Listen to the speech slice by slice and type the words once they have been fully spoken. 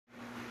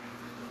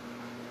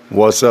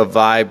What's up,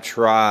 Vibe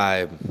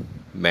Tribe?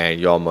 Man,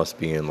 y'all must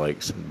be in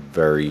like some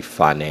very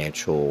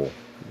financial,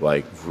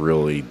 like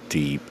really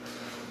deep.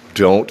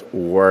 Don't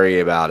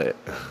worry about it.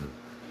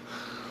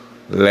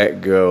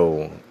 Let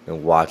go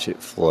and watch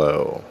it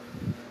flow.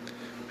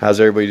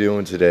 How's everybody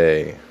doing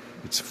today?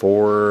 It's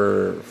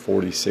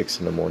 4:46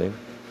 in the morning.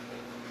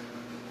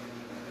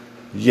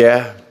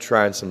 Yeah,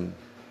 trying some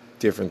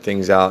different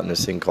things out in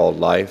this thing called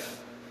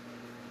life.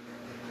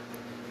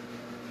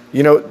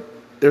 You know,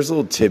 there's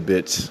little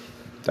tidbits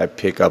that I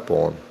pick up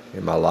on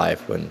in my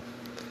life when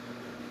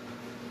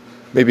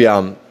maybe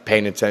I'm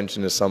paying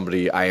attention to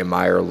somebody I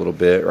admire a little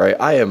bit, right?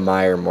 I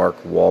admire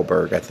Mark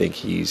Wahlberg. I think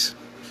he's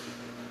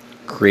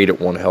created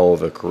one hell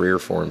of a career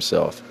for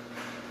himself,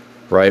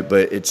 right?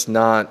 But it's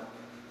not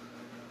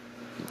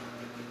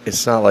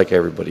like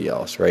everybody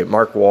else, right?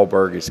 Mark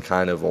Wahlberg is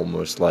kind of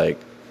almost like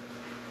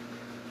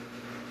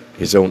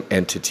his own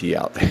entity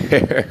out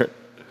there.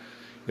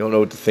 You don't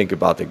know what to think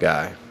about the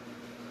guy,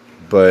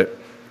 but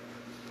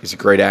he's a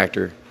great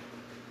actor.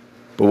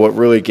 But what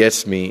really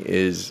gets me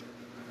is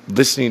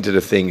listening to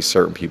the things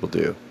certain people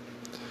do.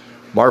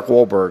 Mark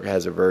Wahlberg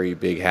has a very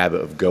big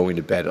habit of going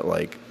to bed at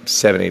like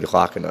 7, 8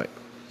 o'clock at night.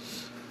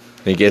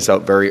 And he gets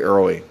up very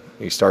early.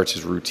 He starts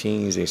his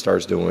routines and he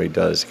starts doing what he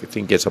does. I think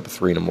he gets up at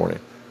 3 in the morning.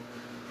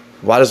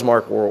 Why does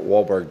Mark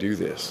Wahlberg do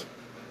this?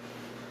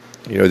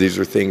 You know, these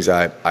are things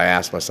I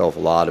ask myself a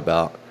lot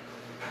about.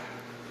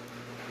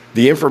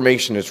 The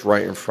information that's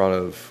right in front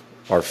of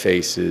our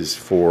faces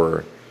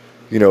for,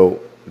 you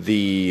know,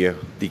 the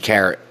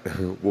carrot,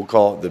 we'll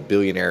call it the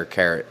billionaire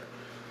carrot,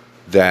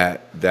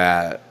 that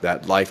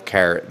life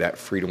carrot, that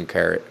freedom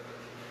carrot.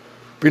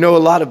 But you know, a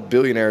lot of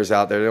billionaires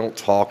out there, they don't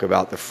talk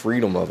about the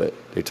freedom of it.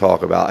 They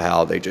talk about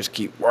how they just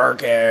keep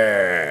working.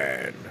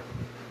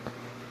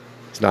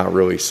 It's not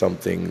really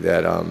something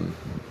that I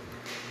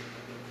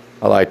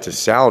like the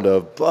sound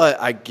of, but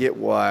I get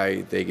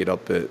why they get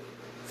up at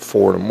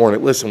 4 in the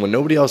morning. Listen, when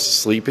nobody else is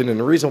sleeping, and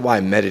the reason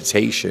why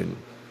meditation,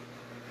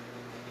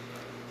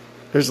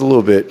 there's a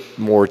little bit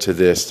more to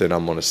this than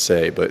I'm going to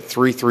say, but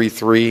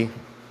 333,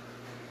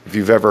 if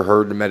you've ever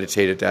heard to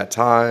meditate at that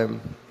time,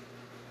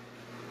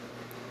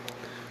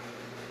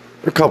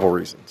 there are a couple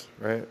reasons,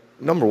 right?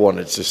 Number one,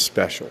 it's just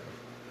special.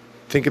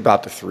 Think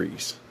about the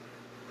threes.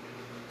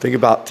 Think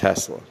about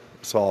Tesla.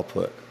 That's all I'll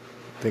put.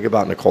 Think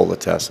about Nikola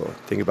Tesla.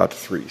 Think about the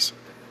threes.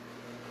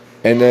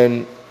 And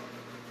then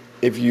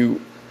if you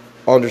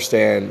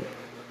understand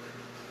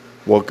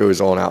what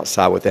goes on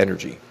outside with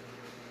energy,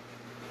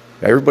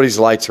 everybody's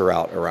lights are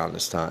out around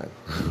this time.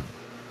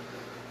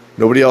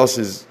 Nobody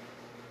else's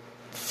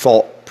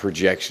thought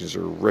projections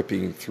are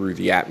ripping through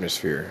the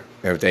atmosphere.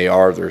 And if they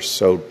are, they're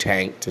so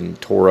tanked and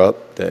tore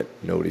up that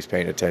nobody's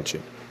paying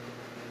attention.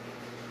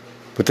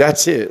 But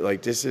that's it.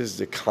 Like, this is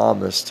the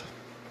calmest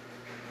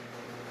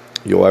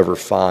you'll ever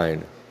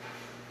find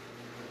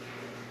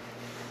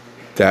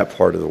that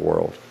part of the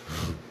world.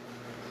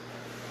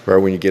 Right,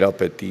 when you get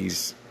up at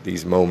these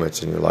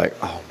moments and you're like,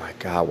 oh my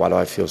God, why do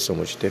I feel so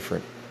much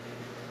different?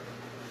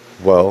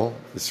 Well,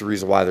 it's the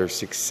reason why there's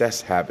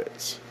success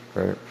habits,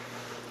 right?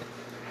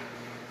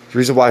 The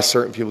reason why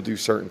certain people do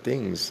certain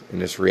things in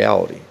this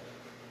reality,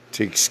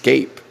 to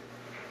escape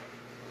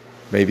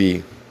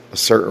maybe a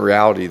certain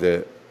reality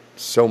that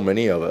so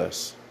many of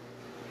us,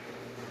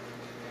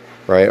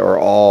 right, are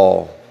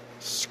all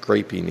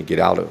scraping to get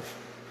out of.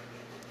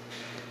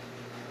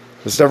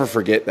 Let's never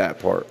forget that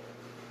part.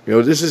 You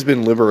know, this has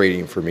been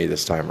liberating for me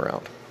this time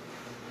around.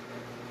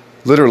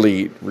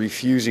 Literally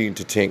refusing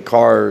to tank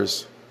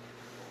cars,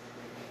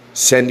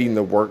 sending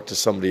the work to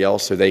somebody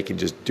else so they can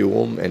just do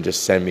them and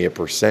just send me a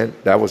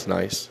percent. That was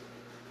nice.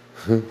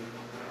 I don't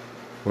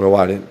know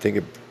why I didn't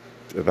think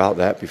about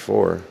that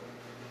before.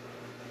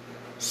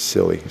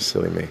 Silly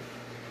me.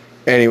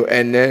 Anyway,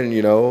 and then,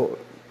 you know,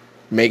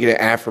 making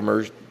an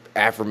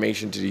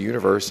affirmation to the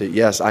universe that,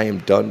 yes, I am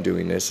done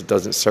doing this. It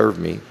doesn't serve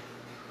me.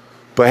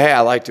 But, hey,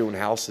 I like doing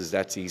houses.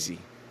 That's easy.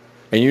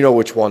 And you know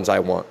which ones I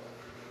want.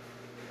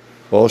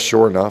 Well,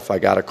 sure enough, I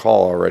got a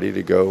call already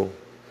to go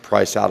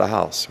price out a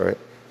house, right?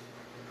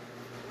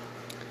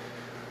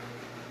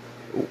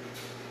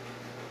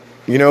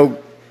 You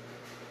know,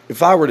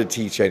 if I were to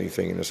teach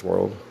anything in this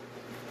world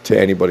to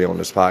anybody on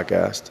this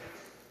podcast,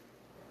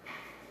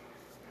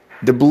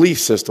 the belief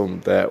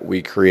system that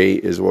we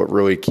create is what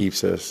really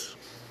keeps us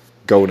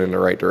going in the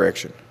right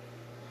direction.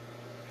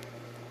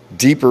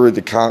 Deeper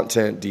the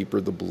content,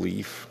 deeper the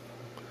belief.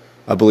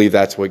 I believe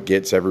that's what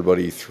gets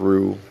everybody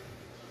through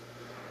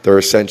their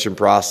ascension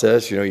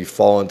process. You know, you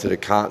fall into the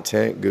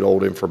content, good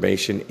old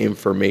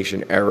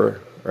information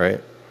error,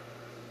 right?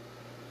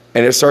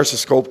 And it starts to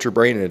sculpt your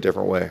brain in a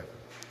different way.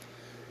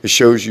 It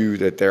shows you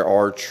that there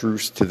are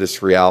truths to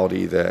this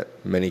reality that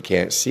many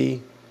can't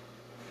see.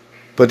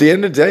 But at the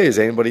end of the day, is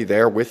anybody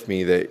there with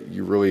me that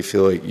you really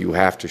feel like you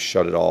have to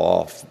shut it all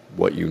off,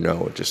 what you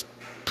know, just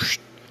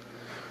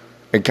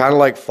and kind of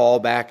like fall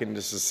back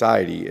into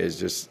society is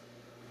just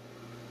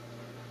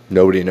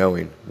nobody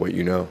knowing what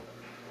you know.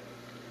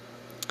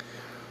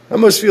 I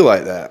almost feel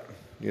like that.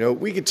 You know,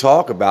 we could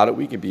talk about it,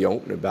 we could be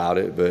open about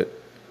it, but,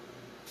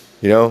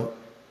 you know,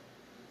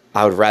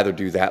 I would rather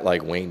do that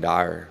like Wayne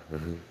Dyer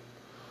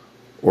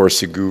or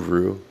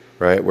Seguru,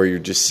 right? Where you're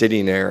just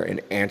sitting there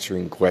and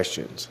answering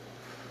questions.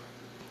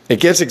 It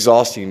gets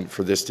exhausting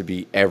for this to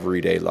be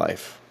everyday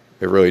life.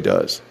 It really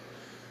does.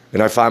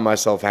 And I find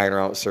myself hanging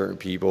around with certain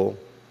people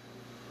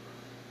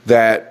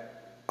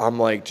that I'm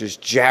like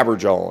just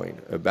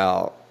jabber-jawing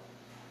about,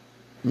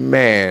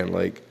 man,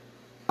 like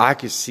I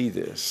could see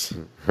this,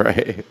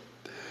 right?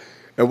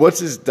 And what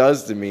this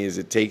does to me is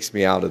it takes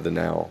me out of the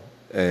now.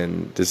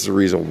 And this is the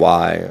reason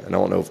why, and I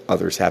don't know if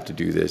others have to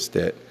do this,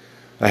 that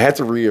I have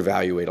to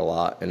reevaluate a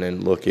lot and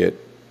then look at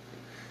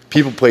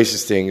people,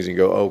 places, things, and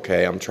go,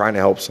 okay, I'm trying to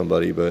help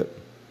somebody, but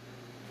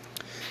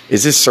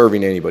is this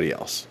serving anybody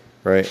else,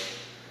 right?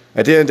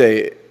 At the end of the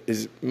day,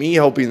 is me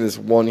helping this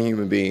one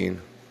human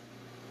being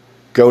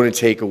going to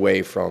take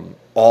away from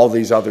all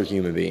these other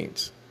human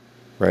beings,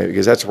 right?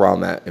 Because that's where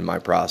I'm at in my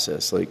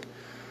process. Like,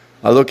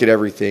 I look at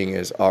everything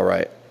as, all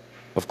right,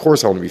 of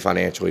course I want to be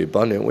financially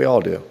abundant. We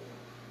all do.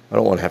 I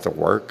don't want to have to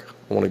work.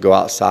 I want to go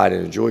outside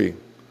and enjoy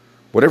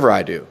whatever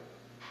I do.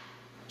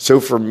 So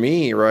for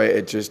me, right,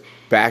 it just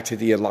back to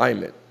the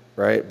alignment,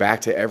 right?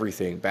 Back to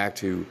everything, back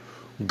to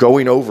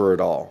going over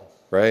it all,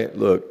 right?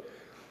 Look,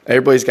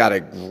 everybody's got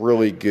a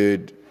really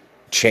good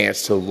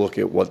chance to look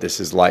at what this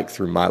is like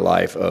through my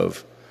life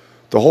of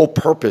the whole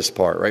purpose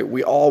part, right?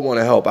 We all want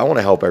to help. I want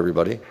to help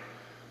everybody.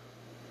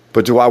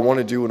 But do I want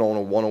to do it on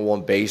a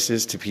one-on-one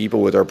basis to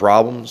people with their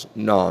problems?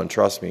 No, and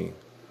trust me,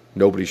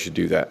 nobody should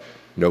do that.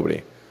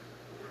 Nobody.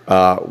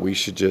 We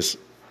should just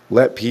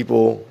let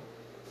people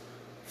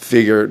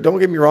figure. Don't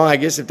get me wrong. I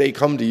guess if they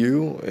come to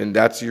you and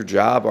that's your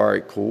job, all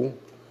right, cool.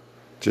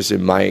 Just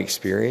in my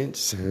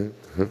experience, it's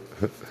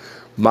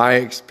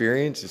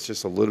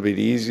just a little bit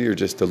easier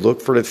just to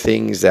look for the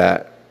things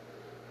that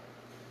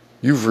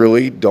you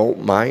really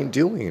don't mind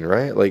doing,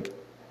 right? Like,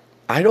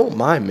 I don't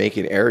mind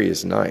making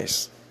areas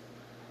nice.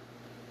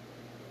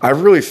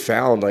 I've really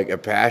found like a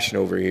passion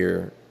over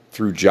here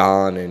through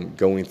John and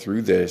going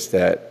through this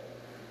that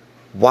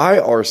why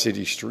are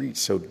city streets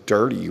so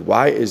dirty?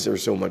 Why is there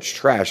so much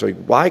trash? Like,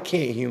 why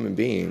can't human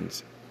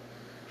beings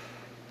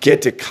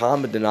get to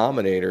common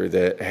denominator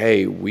that,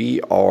 hey,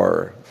 we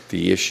are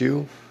the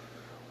issue.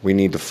 We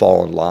need to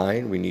fall in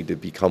line. We need to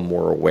become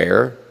more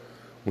aware.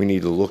 We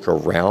need to look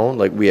around.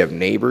 Like, we have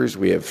neighbors,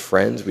 we have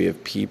friends, we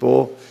have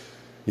people.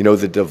 You know,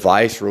 the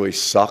device really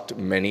sucked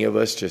many of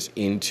us just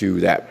into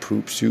that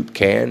poop soup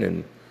can,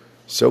 and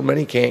so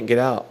many can't get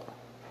out.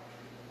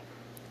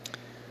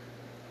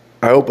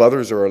 I hope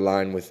others are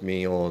aligned with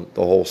me on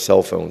the whole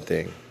cell phone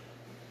thing.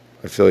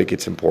 I feel like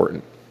it's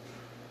important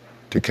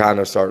to kind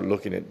of start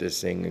looking at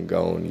this thing and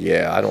going,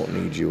 yeah, I don't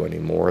need you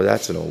anymore.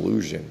 That's an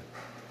illusion.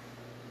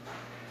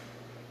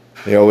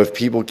 You know, if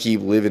people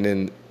keep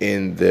living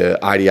in the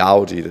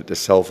ideology that the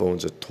cell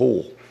phone's a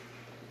tool,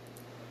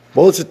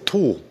 well, it's a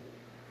tool.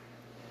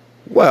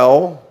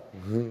 Well,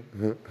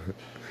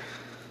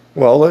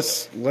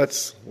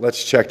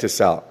 let's check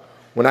this out.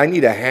 When I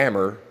need a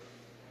hammer,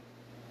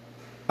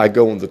 I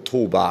go in the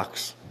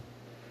toolbox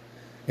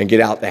and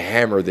get out the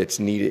hammer that's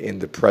needed in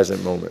the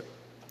present moment,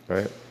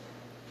 right?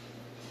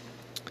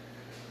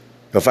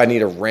 If I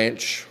need a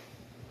wrench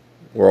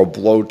or a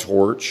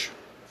blowtorch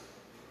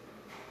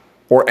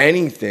or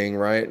anything,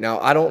 right?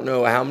 Now, I don't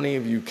know how many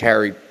of you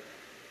carry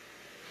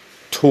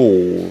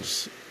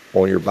tools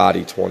on your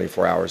body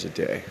 24 hours a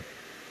day.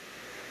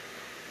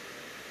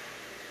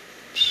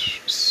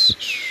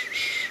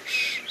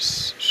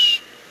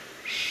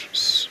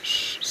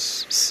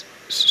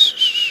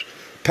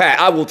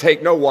 Pat, I will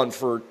take no one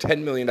for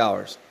 $10 million.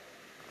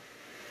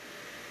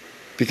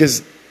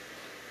 Because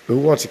who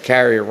wants to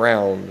carry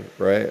around,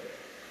 right?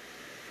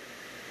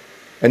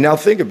 And now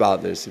think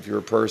about this if you're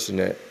a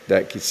person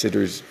that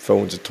considers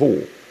phones a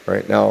tool,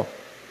 right? Now,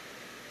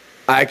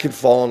 I could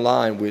fall in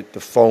line with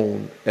the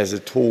phone as a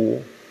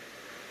tool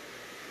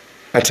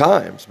at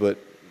times, but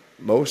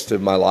most of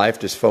my life,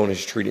 this phone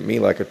has treated me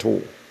like a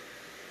tool.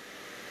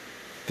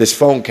 This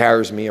phone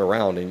carries me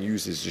around and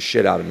uses the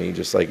shit out of me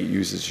just like it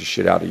uses the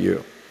shit out of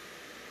you.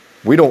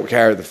 We don't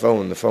carry the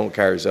phone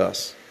carries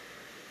us.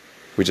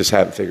 We just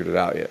haven't figured it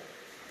out yet.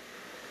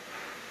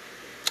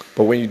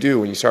 But when you do,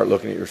 when you start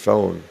looking at your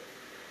phone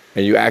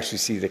and you actually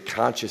see the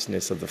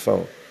consciousness of the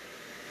phone,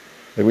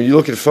 like when you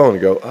look at the phone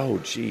and go, oh,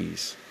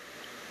 geez,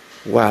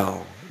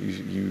 wow,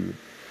 you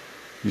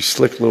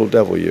slick little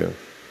devil, you.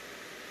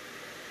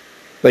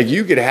 Like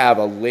you could have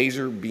a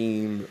laser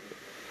beam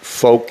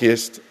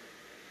focused,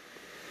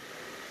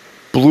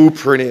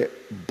 blueprinted,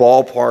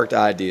 ballparked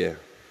idea.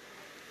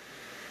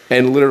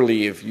 And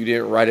literally, if you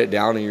didn't write it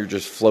down and you're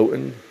just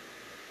floating,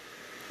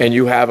 and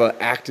you have an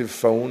active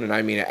phone, and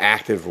I mean an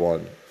active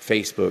one,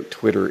 Facebook,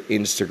 Twitter,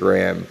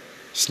 Instagram,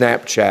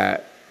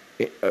 Snapchat,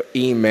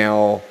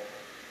 email,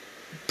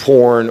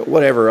 porn,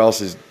 whatever else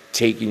is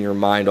taking your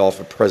mind off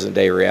of present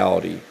day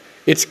reality,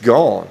 it's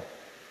gone.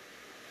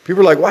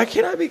 People are like, why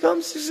can't I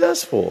become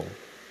successful?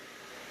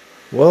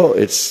 Well,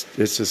 it's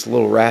this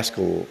little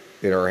rascal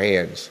in our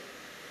hands.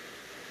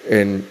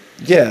 And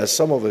yeah,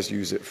 some of us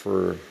use it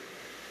for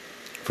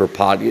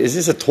podcast. Is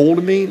this a tool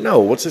to me? No.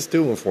 What's this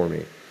doing for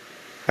me?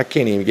 I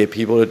can't even get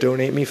people to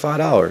donate me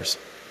 $5.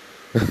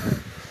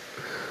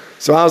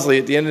 So honestly,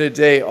 at the end of the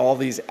day, all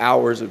these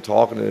hours of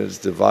talking to this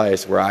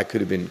device where I could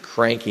have been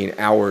cranking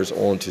hours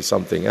onto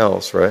something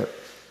else, right?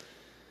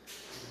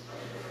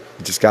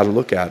 You just got to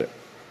look at it.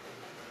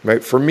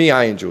 Right? For me,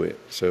 I enjoy it.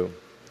 So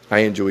I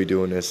enjoy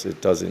doing this.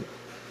 It doesn't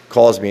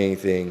cause me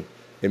anything.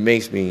 It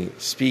makes me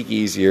speak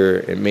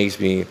easier. It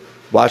makes me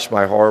watch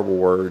my horrible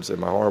words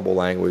and my horrible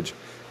language.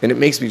 And it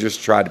makes me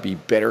just try to be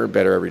better and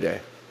better every day.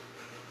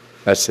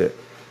 That's it.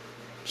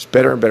 Just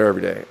better and better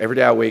every day. Every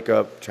day I wake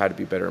up, try to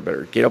be better and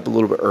better. Get up a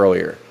little bit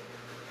earlier.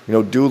 Do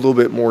a little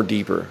bit more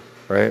deeper,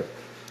 right?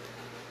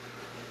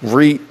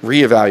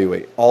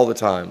 Reevaluate all the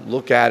time.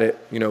 Look at it.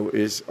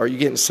 Are you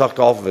getting sucked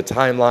off of a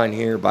timeline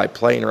here by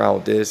playing around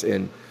with this?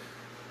 And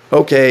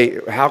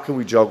okay, how can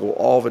we juggle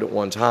all of it at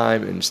one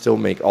time and still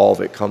make all of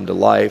it come to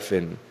life?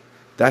 And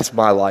that's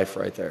my life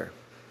right there.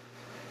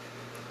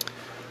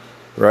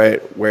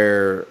 Right?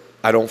 Where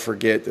I don't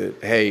forget that,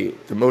 hey,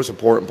 the most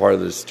important part of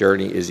this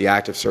journey is the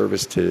active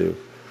service to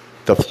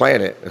the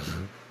planet.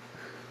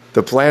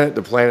 The planet.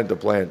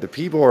 The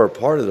people are a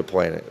part of the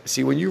planet.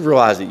 See, when you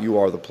realize that you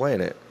are the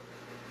planet,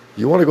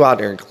 you want to go out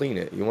there and clean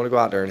it. You want to go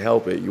out there and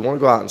help it. You want to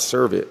go out and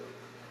serve it.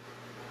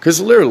 Because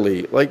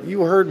literally, like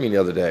you heard me the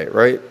other day,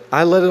 right?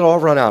 I let it all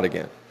run out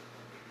again.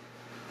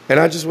 And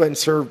I just went and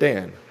served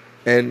Dan.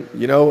 And,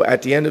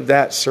 at the end of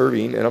that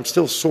serving, and I'm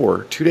still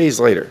sore 2 days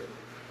later,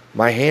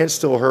 my hands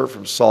still hurt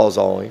from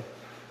sawzalling.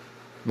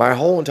 My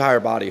whole entire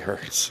body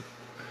hurts.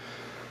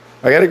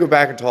 I got to go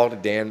back and talk to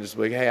Dan and just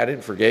be like, hey, I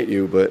didn't forget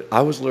you, but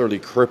I was literally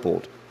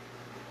crippled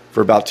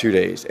for about 2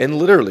 days. And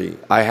literally,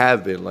 I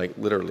have been, like,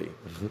 literally,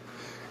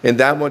 in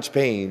that much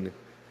pain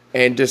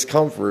and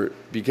discomfort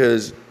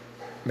because,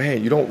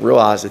 man, you don't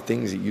realize the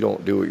things that you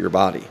don't do with your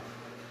body.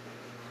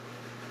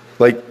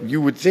 Like,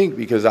 you would think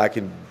because I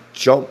can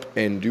jump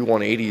and do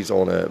 180s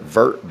on a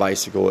vert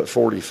bicycle at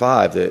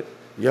 45 that,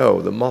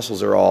 the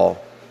muscles are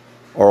all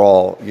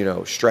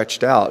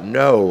stretched out.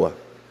 No,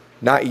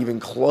 not even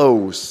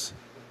close.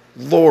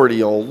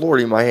 Lordy, oh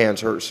Lordy, my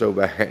hands hurt so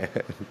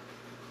bad.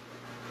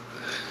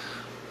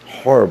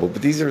 Horrible.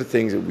 But these are the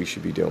things that we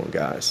should be doing,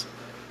 guys.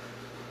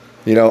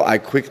 I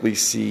quickly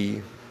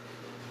see,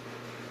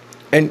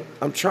 and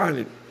I'm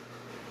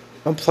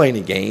playing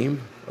a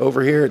game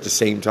over here at the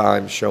same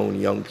time showing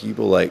young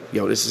people like,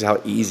 this is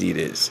how easy it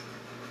is.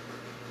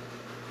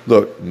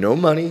 Look, no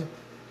money,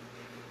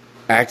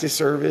 active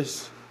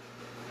service,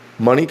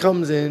 money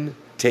comes in,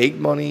 take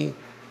money,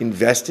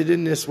 invest it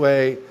in this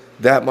way,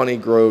 that money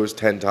grows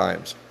 10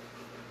 times.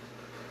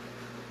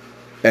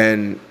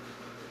 And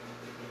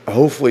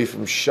hopefully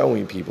from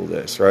showing people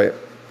this, right?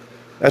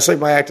 That's like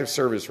my active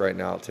service right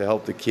now to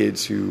help the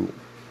kids who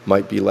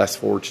might be less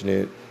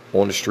fortunate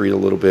on the street a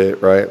little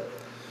bit, right?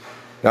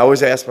 And I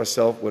always ask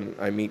myself when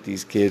I meet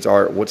these kids,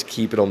 what's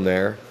keeping them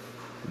there?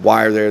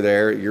 Why are they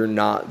there? You're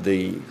not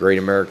the great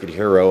American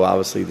hero.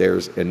 Obviously,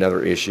 there's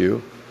another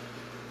issue.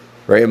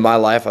 Right? In my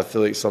life, I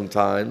feel like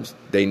sometimes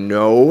they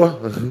know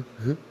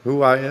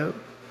who I am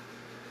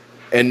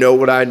and know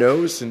what I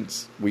know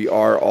since we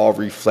are all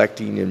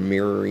reflecting and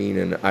mirroring,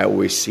 and I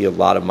always see a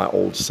lot of my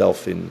old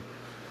self in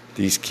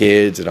these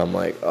kids, and I'm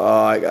like,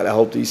 oh, I got to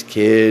help these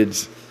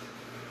kids.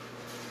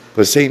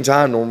 But at the same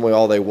time, normally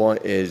all they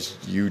want is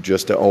you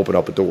just to open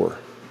up a door,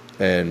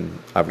 and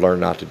I've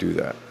learned not to do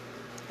that.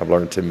 I've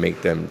learned to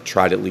make them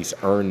try to at least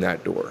earn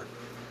that door.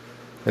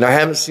 And I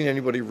haven't seen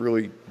anybody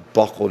really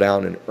buckle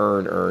down and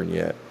earn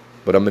yet,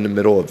 but I'm in the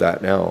middle of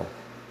that now.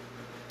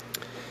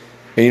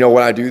 And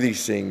when I do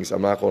these things,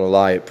 I'm not going to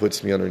lie, it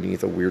puts me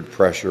underneath a weird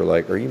pressure,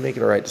 like, are you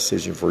making the right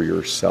decision for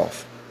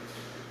yourself?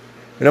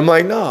 And I'm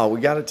like, no,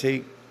 we got to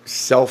take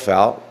self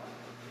out.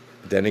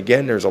 Then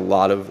again, there's a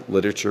lot of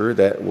literature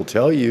that will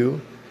tell you,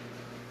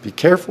 be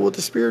careful with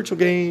the spiritual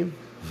game,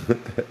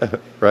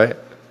 right?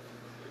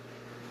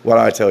 Why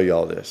do I tell you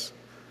all this?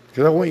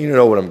 Because I want you to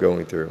know what I'm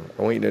going through.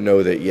 I want you to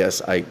know that,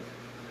 yes,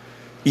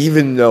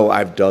 even though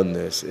I've done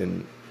this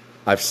and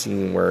I've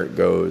seen where it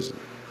goes,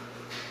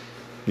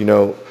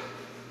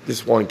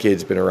 this one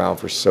kid's been around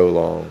for so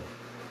long.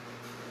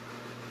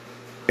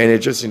 And it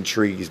just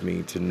intrigues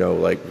me to know,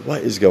 like,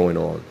 what is going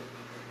on?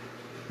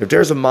 If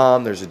there's a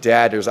mom, there's a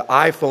dad, there's an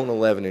iPhone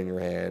 11 in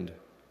your hand,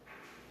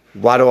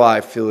 why do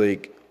I feel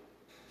like,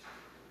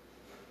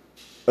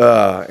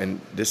 and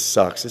this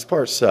sucks, this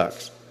part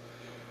sucks.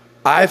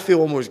 I feel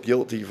almost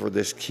guilty for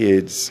this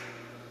kid's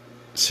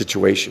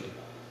situation.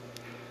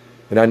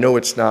 And I know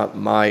it's not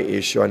my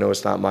issue. I know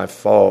it's not my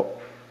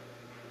fault.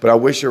 But I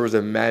wish there was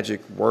a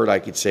magic word I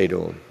could say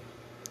to him.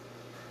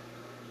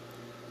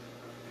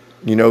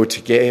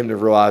 To get him to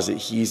realize that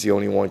he's the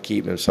only one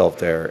keeping himself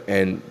there.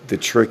 And the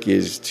trick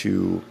is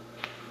to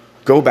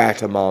go back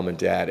to mom and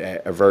dad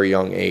at a very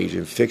young age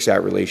and fix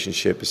that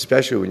relationship,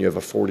 especially when you have a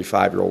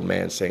 45-year-old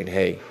man saying,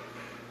 hey,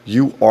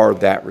 you are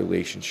that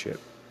relationship.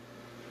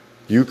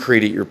 You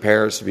created your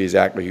parents to be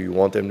exactly who you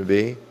want them to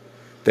be.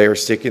 They are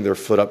sticking their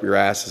foot up your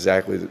ass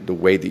exactly the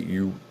way that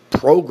you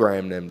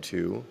program them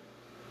to.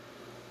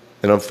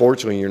 And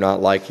unfortunately, you're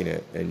not liking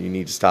it, and you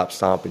need to stop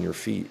stomping your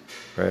feet,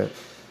 right?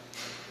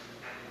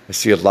 I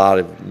see a lot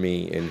of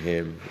me in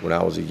him when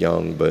I was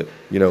young, but,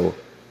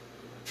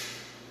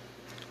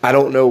 I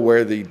don't know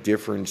where the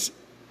difference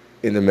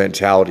in the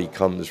mentality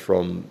comes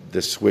from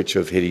the switch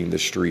of hitting the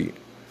street.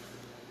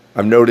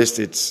 I've noticed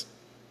it's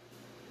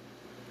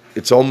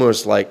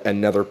almost like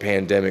another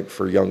pandemic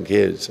for young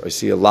kids. I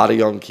see a lot of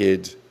young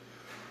kids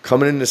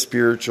coming into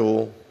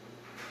spiritual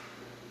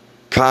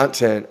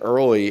content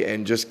early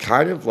and just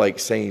kind of like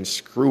saying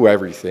screw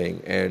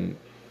everything, and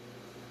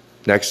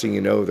next thing you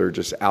know they're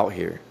just out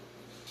here,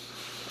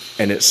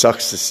 and it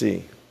sucks to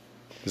see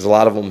because a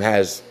lot of them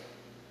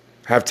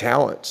have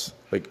talents,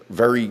 like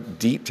very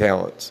deep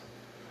talents,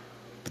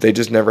 but they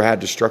just never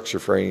had the structure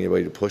for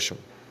anybody to push them.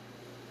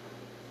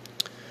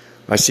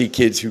 I see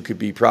kids who could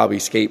be probably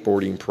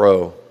skateboarding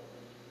pro,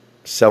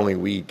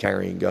 selling weed,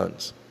 carrying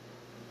guns.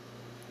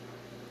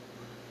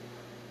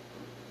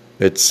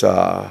 It's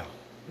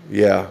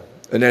yeah.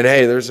 And then,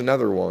 hey, there's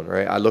another one,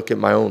 right? I look at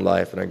my own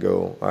life and I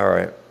go, all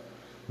right,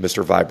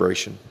 Mr.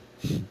 Vibration,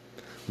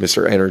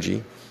 Mr.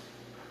 Energy.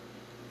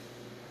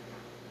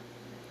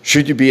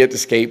 Should you be at the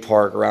skate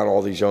park around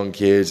all these young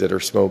kids that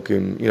are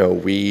smoking,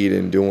 weed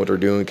and doing what they're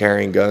doing,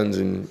 carrying guns?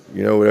 And,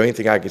 the only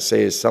thing I could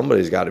say is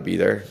somebody's got to be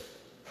there,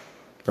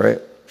 right?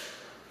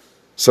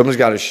 Someone's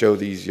got to show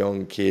these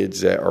young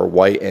kids that are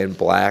white and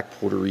black,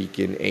 Puerto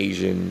Rican,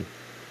 Asian,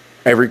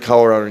 every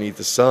color underneath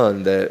the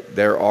sun, that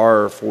there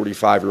are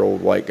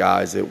 45-year-old white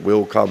guys that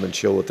will come and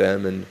chill with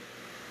them and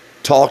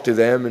talk to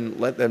them and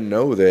let them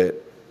know that,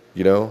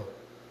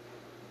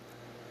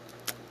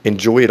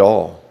 enjoy it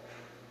all,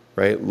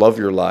 right? Love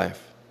your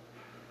life.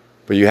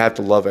 But you have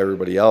to love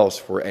everybody else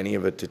for any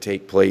of it to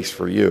take place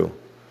for you.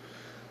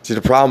 See,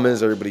 the problem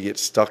is everybody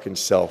gets stuck in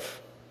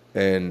self.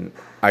 And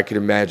I can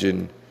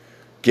imagine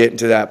getting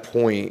to that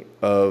point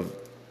of,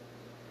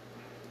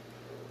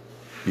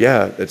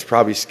 it's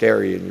probably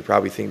scary, and you're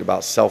probably thinking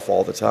about self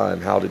all the time,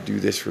 how to do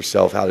this for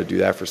self, how to do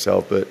that for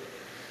self. But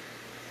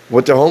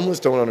what the homeless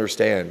don't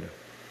understand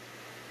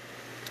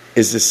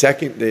is the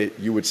second that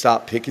you would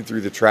stop picking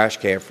through the trash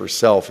can for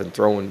self and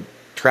throwing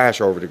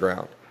trash over the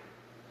ground,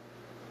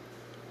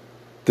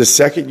 the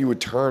second you would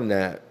turn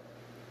the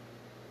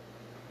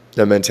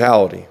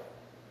mentality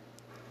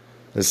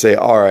and say,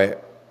 all right,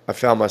 I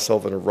found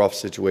myself in a rough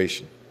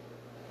situation.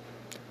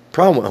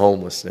 Problem with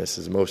homelessness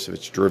is most of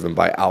it's driven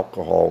by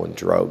alcohol and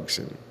drugs,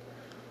 and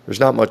there's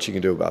not much you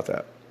can do about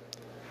that.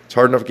 It's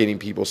hard enough getting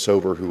people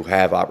sober who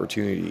have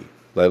opportunity,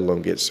 let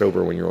alone get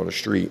sober when you're on the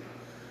street.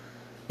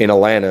 In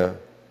Atlanta,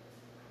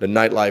 the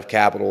nightlife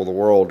capital of the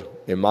world,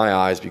 in my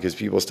eyes, because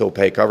people still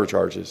pay cover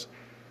charges.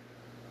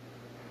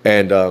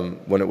 And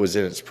when it was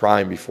in its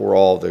prime before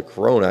all the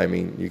corona, I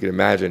mean, you can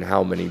imagine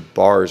how many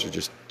bars are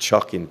just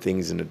chucking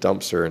things in a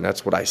dumpster, and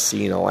that's what I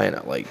see in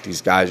Atlanta. Like,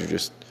 these guys are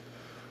just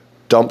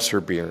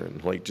dumpster beer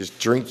and like just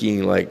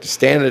drinking, like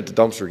standing at the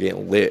dumpster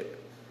getting lit,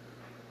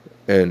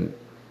 and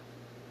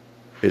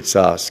it's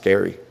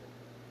scary.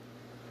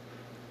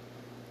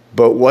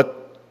 But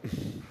what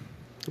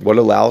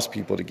allows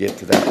people to get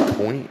to that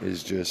point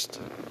is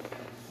just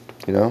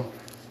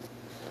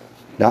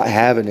not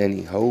having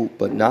any hope,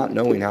 but not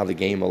knowing how the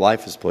game of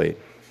life is played,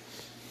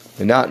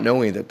 and not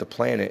knowing that the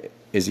planet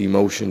is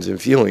emotions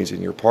and feelings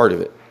and you're part of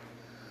it.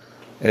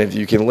 And if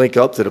you can link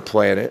up to the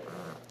planet,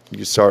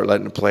 you start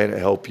letting the planet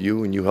help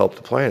you, and you help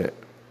the planet.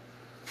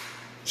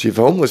 See, if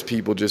homeless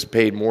people just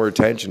paid more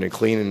attention to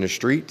cleaning the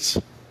streets,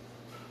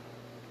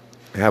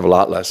 we have a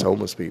lot less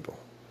homeless people.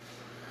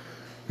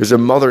 Because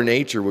Mother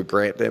Nature would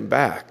grant them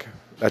back.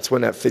 That's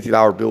when that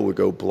 $50 bill would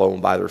go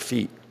blowing by their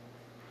feet.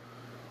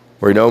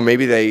 Or,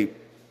 maybe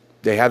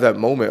they have that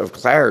moment of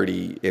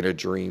clarity in a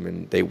dream,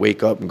 and they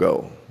wake up and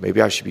go,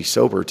 maybe I should be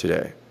sober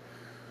today.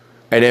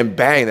 And then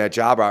bang, that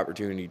job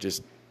opportunity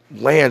just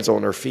lands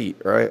on their feet,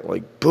 right?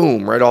 Like,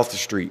 boom, right off the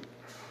street.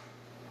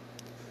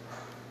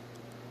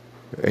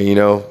 And,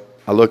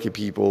 I look at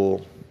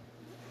people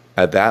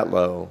at that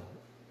low.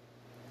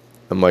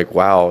 I'm like,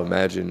 wow,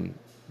 imagine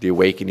the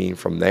awakening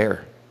from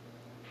there.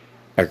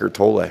 Eckhart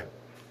Tolle,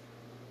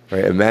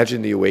 right?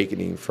 Imagine the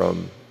awakening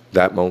from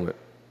that moment.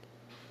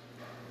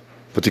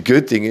 But the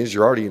good thing is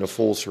you're already in a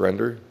full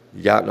surrender.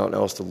 You got nothing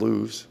else to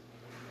lose.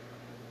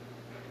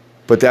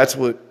 But that's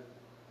what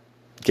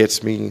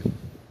gets me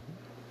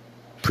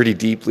pretty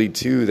deeply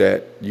too,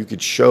 that you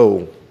could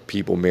show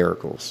people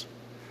miracles.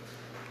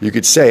 You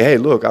could say, hey,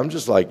 look, I'm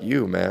just like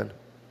you, man.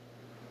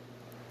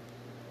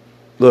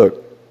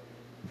 Look,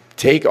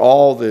 take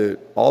all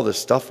the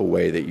stuff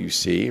away that you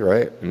see,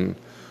 right? And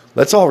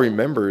let's all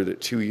remember that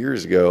 2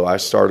 years ago, I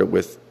started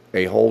with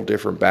a whole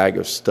different bag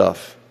of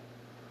stuff,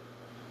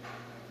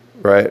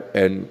 right?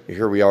 And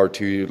here we are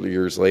 2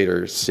 years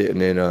later,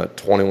 sitting in a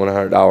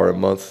 $2,100 a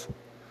month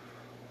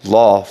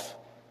loft,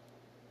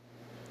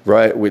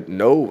 right? With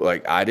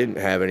I didn't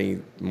have any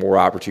more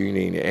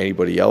opportunity than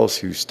anybody else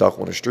who's stuck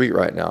on the street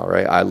right now,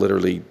 right? I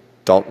literally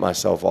dumped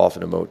myself off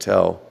in a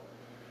motel.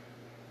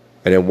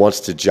 And then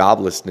once the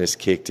joblessness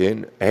kicked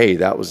in, hey,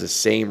 that was the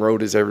same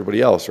road as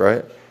everybody else,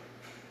 right?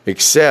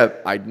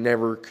 Except I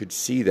never could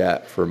see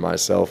that for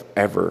myself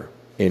ever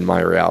in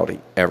my reality,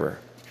 ever.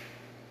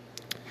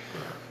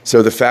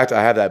 So the fact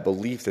I have that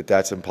belief that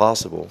that's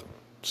impossible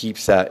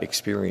keeps that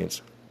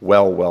experience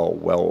well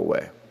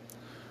away,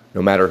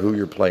 no matter who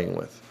you're playing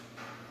with.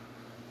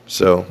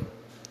 So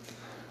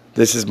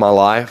this is my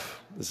life.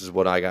 This is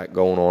what I got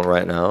going on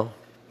right now.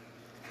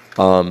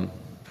 And,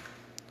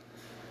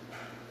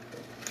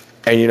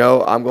 you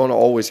know, I'm going to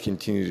always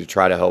continue to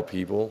try to help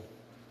people.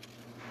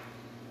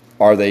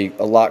 Are they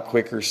a lot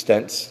quicker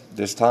stints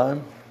this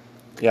time?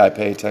 Yeah, I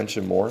pay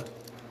attention more.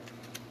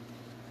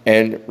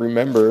 And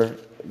remember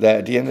that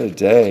at the end of the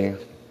day,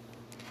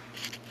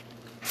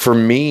 for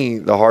me,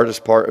 the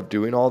hardest part of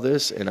doing all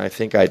this, and I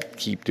think I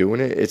keep doing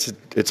it,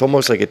 it's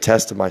almost like a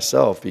test of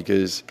myself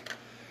because,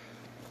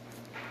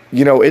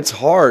 you know, it's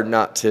hard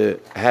not to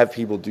have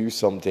people do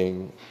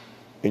something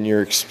in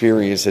your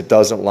experience that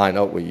doesn't line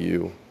up with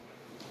you,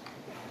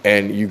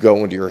 and you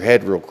go into your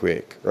head real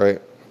quick,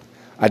 right?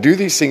 I do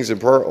these things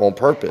on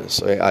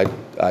purpose. I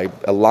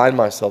align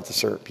myself to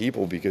certain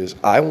people because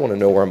I want to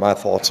know where my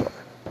thoughts are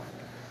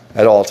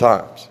at all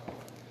times.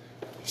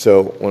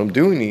 So when I'm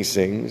doing these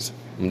things,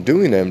 I'm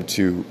doing them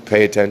to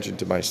pay attention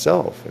to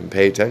myself and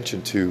pay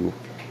attention to,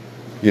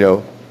 you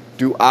know,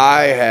 do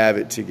I have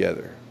it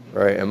together,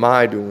 right? Am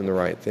I doing the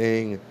right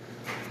thing?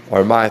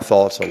 Are my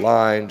thoughts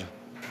aligned?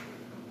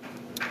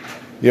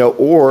 You know,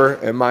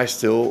 or am I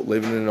still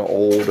living in the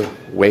old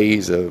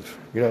ways of,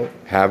 you know,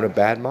 having a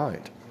bad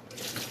mind?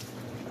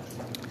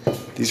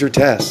 These are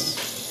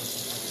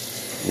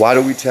tests. Why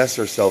do we test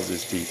ourselves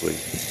this deeply?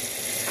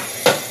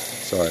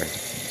 Sorry.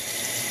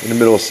 In the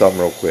middle of something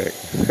real quick.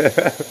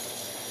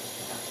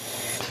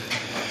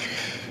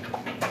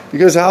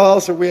 Because how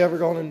else are we ever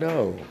going to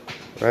know,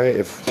 right?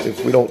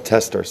 If we don't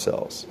test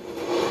ourselves.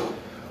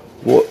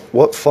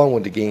 What fun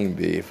would the game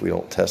be if we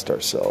don't test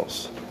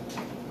ourselves?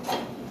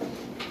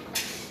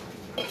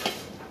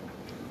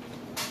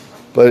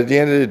 But at the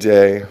end of the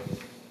day,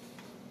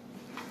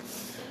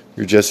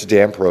 you're just a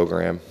damn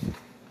program.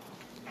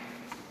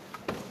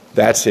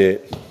 That's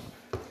it.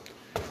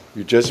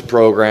 You're just a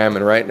program,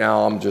 and right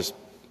now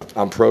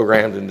I'm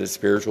programmed into a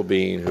spiritual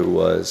being who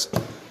was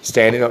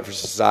standing up for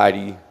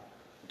society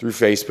through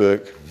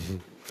Facebook,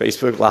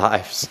 Facebook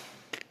Lives.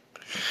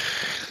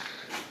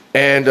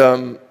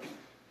 And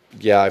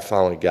yeah, I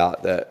finally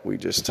got that we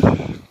just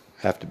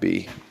have to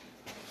be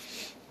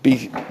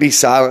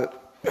silent,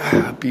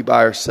 be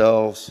by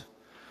ourselves,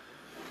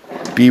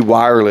 be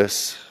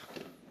wireless,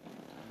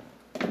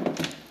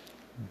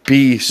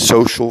 be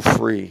social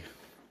free.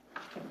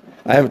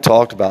 I haven't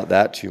talked about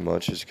that too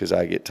much just because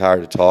I get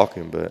tired of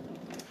talking, but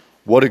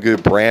what a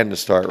good brand to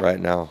start right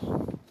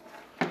now.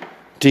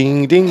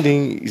 Ding, ding,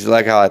 ding. It's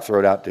like how I throw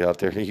it out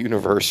there in the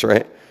universe,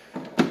 right?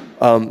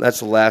 That's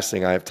the last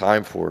thing I have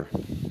time for.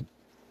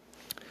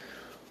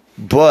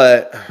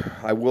 But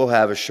I will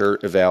have a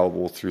shirt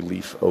available through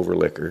Leaf Over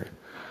Liquor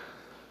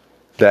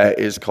that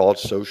is called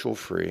Social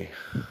Free.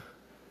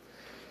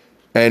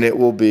 And it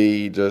will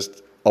be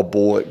just a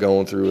bullet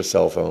going through a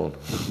cell phone.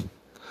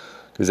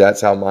 Because that's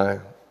how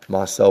my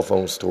cell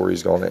phone story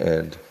is going to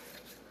end.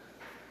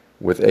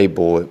 With a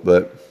bullet.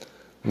 But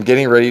I'm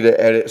getting ready to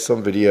edit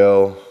some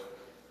video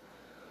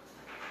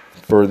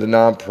for the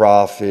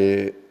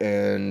nonprofit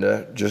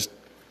and just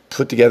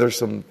put together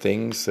some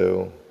things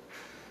so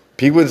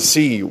people would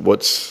see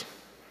what's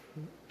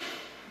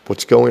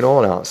going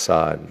on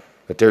outside.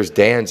 That there's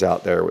Dans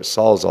out there with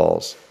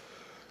Sawzalls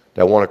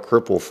that want to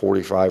cripple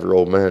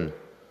 45-year-old men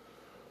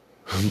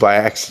by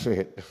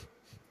accident.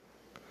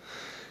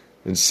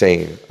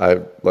 Insane.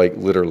 I like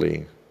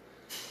literally.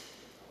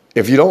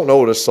 If you don't know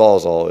what a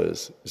Sawzall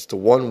is, it's the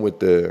one with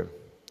the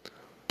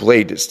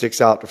blade that sticks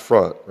out the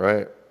front,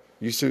 right?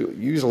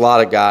 A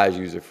lot of guys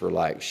use it for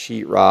like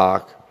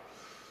sheetrock,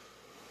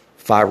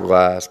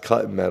 fiberglass,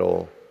 cutting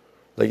metal.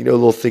 Like, you know, the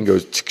little thing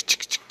goes,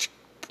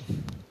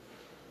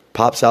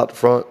 pops out the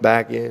front,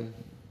 back in,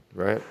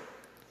 right?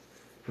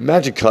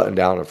 Imagine cutting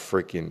down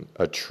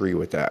a tree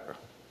with that.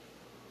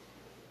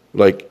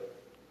 Like,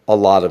 a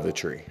lot of a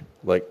tree.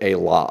 Like, a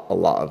lot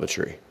of a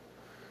tree.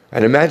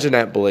 And imagine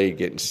that blade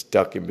getting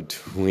stuck in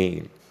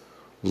between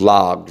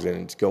logs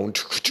and it's going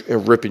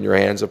and ripping your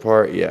hands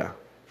apart. Yeah,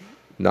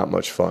 not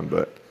much fun,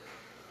 but.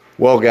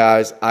 Well,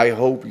 guys, I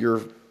hope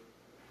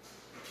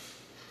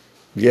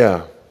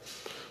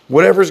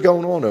whatever's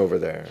going on over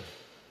there,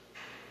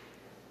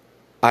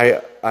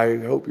 I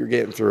hope you're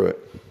getting through it.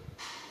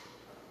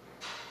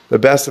 The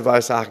best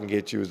advice I can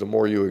get you is the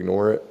more you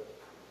ignore it,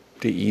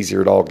 the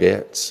easier it all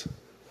gets.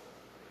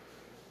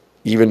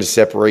 Even the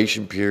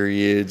separation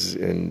periods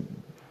and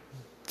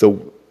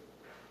the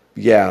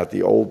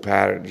old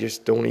pattern, it's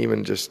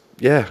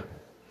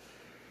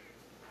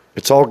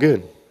all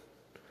good.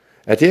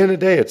 At the end of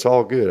the day, it's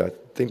all good. I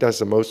think that's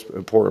the most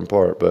important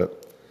part,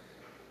 but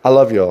I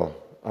love y'all.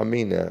 I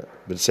mean that.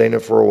 Been saying it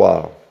for a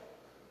while.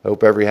 I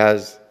hope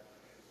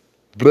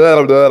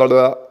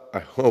I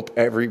hope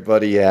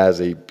everybody has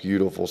a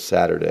beautiful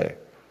Saturday.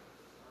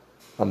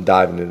 I'm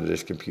diving into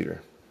this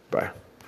computer. Bye.